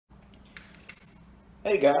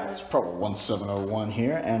Hey guys, Prowl 1701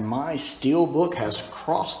 here, and my Steelbook has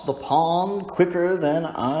crossed the pond quicker than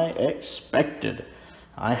I expected.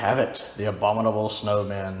 I have it, the Abominable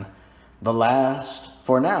Snowmen, the last,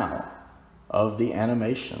 for now, of the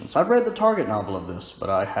animations. I've read the target novel of this, but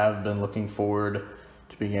I have been looking forward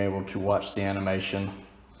to being able to watch the animation.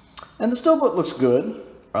 And the Steelbook looks good.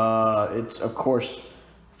 It, of course,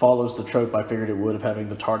 follows the trope I figured it would of having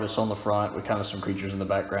the TARDIS on the front with kind of some creatures in the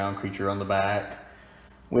background, creature on the back,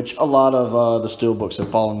 which a lot of the Steelbooks have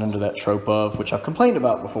fallen into that trope of, which I've complained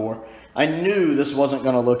about before. I knew this wasn't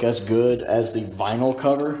going to look as good as the vinyl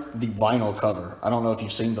cover. The vinyl cover. I don't know if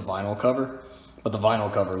you've seen the vinyl cover, but the vinyl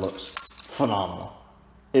cover looks phenomenal.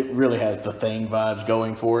 It really has the Thing vibes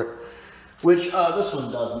going for it, which this one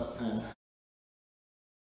doesn't.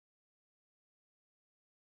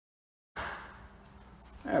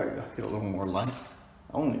 There we go. Get a little more light.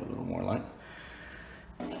 Only a little more light.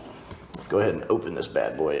 Go ahead and open this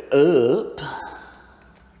bad boy up.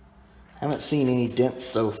 Haven't seen any dents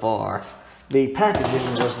so far. The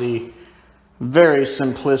packaging was the very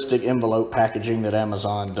simplistic envelope packaging that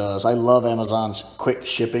Amazon does. I love Amazon's quick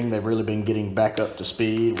shipping. They've really been getting back up to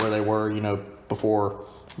speed where they were, you know, before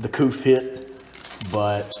the coof hit.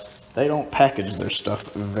 But they don't package their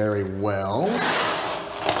stuff very well.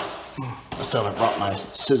 I still haven't brought my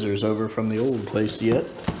scissors over from the old place yet.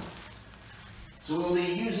 So we'll be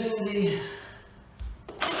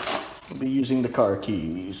using the car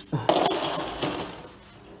keys.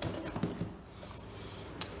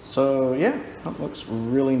 So yeah, that looks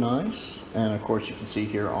really nice. And of course you can see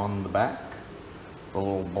here on the back, the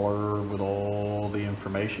little blurb with all the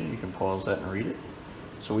information. You can pause that and read it.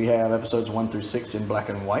 So we have episodes 1 through 6 in black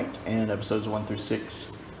and white, and episodes 1 through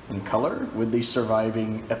 6 in color, with the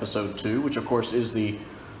surviving episode 2, which of course is the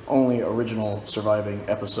only original surviving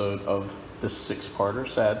episode of this 6-parter,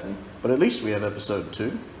 sadly. But at least we have episode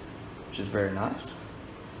 2, which is very nice.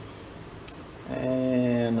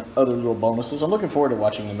 And other little bonuses. I'm looking forward to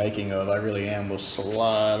watching the making of. I really am. We'll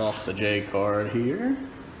slide off the J card here.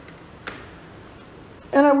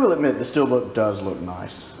 And I will admit, the Steelbook does look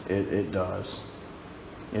nice. It does.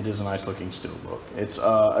 It is a nice looking Steelbook. It's,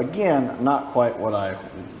 again, not quite what I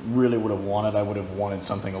really would have wanted. I would have wanted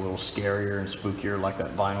something a little scarier and spookier like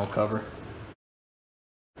that vinyl cover.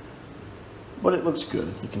 But it looks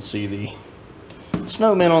good. You can see the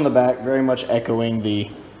snowmen on the back, very much echoing the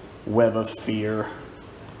Web of Fear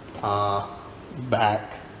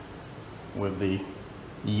back with the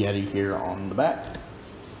Yeti here on the back.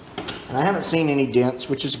 And I haven't seen any dents,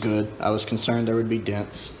 which is good. I was concerned there would be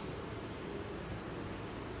dents.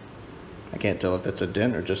 I can't tell if that's a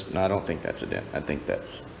dent or just, no, I don't think that's a dent. I think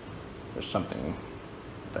there's something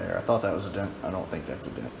there. I thought that was a dent. I don't think that's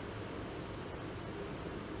a dent.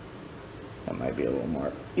 That might be a little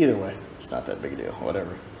mark. Either way, it's not that big a deal.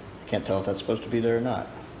 Whatever. Can't tell if that's supposed to be there or not.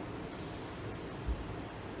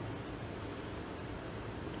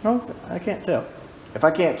 I can't tell. If I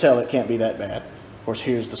can't tell, it can't be that bad. Of course,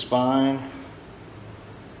 here's the spine.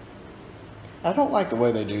 I don't like the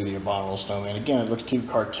way they do the Abominable Snowman. Again, it looks too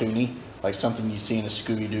cartoony, like something you see in a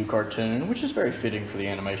Scooby-Doo cartoon, which is very fitting for the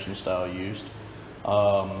animation style used.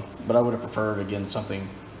 But I would have preferred, again, something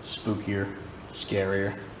spookier,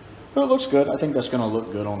 scarier. But it looks good. I think that's going to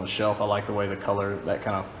look good on the shelf. I like the way the color, that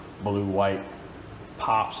kind of blue-white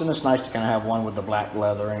pops. And it's nice to kind of have one with the black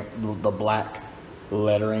lettering,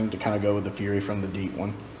 to kind of go with the Fury from the Deep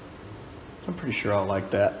one. I'm pretty sure I'll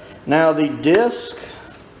like that. Now the disc,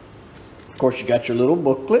 of course you got your little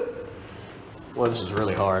booklet. Well, this is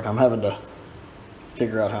really hard. I'm having to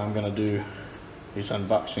figure out how I'm going to do these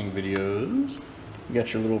unboxing videos. You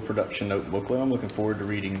got your little production note booklet. I'm looking forward to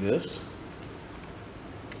reading this.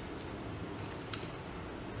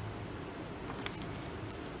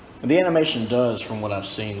 The animation does, from what I've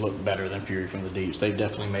seen, look better than Fury from the Deeps. They've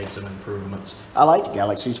definitely made some improvements. I liked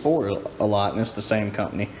Galaxies 4 a lot, and it's the same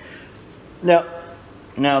company. Now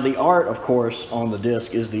the art, of course, on the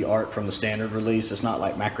disc is the art from the standard release. It's not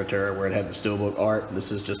like Macroterra where it had the Steelbook art.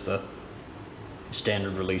 This is just the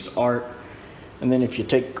standard release art. And then if you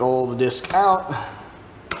take all the disc out,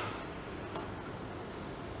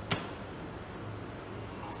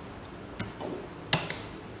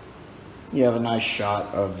 you have a nice shot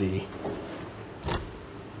of the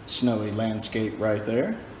snowy landscape right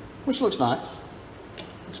there, which looks nice.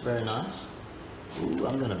 Looks very nice. Ooh,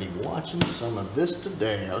 I'm going to be watching some of this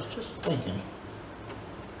today. I was just thinking.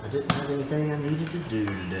 I didn't have anything I needed to do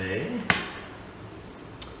today.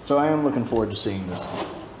 So I am looking forward to seeing this.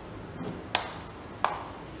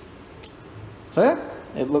 So yeah,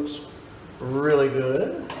 it looks really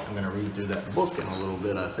good. I'm going to read through that book in a little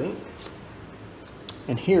bit, I think.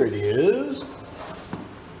 And here it is.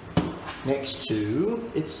 next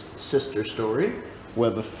to its sister story,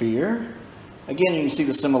 Web of Fear. Again, you can see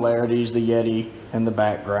the similarities, the Yeti in the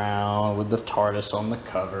background with the TARDIS on the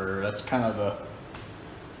cover. That's kind of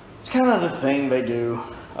the thing they do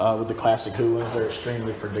with the classic Who ones. They're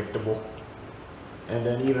extremely predictable. And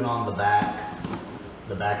then even on the back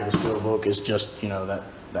of the Steelbook is just, you know,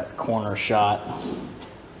 that corner shot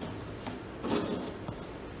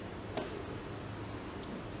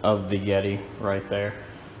of the Yeti right there.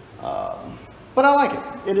 But I like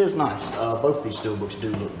it. It is nice. Both these Steelbooks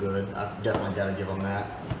do look good. I've definitely got to give them that.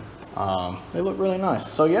 They look really nice.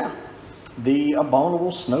 So yeah, the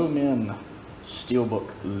Abominable Snowmen Steelbook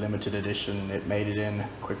limited edition. It made it in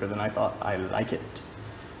quicker than I thought. I like it.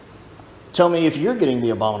 Tell me if you're getting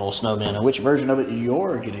the Abominable Snowmen and which version of it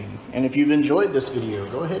you're getting. And if you've enjoyed this video,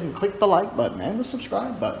 go ahead and click the like button and the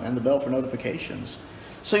subscribe button and the bell for notifications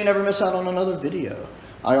so you never miss out on another video.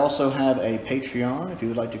 I also have a Patreon if you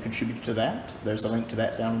would like to contribute to that. There's a link to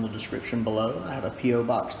that down in the description below. I have a P.O.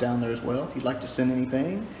 box down there as well if you'd like to send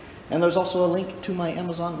anything. And there's also a link to my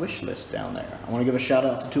Amazon wish list down there. I want to give a shout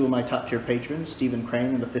out to two of my top tier patrons, Stephen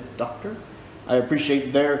Crane and the Fifth Doctor. I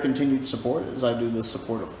appreciate their continued support as I do the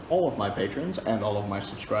support of all of my patrons and all of my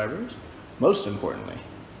subscribers. Most importantly,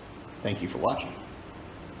 thank you for watching.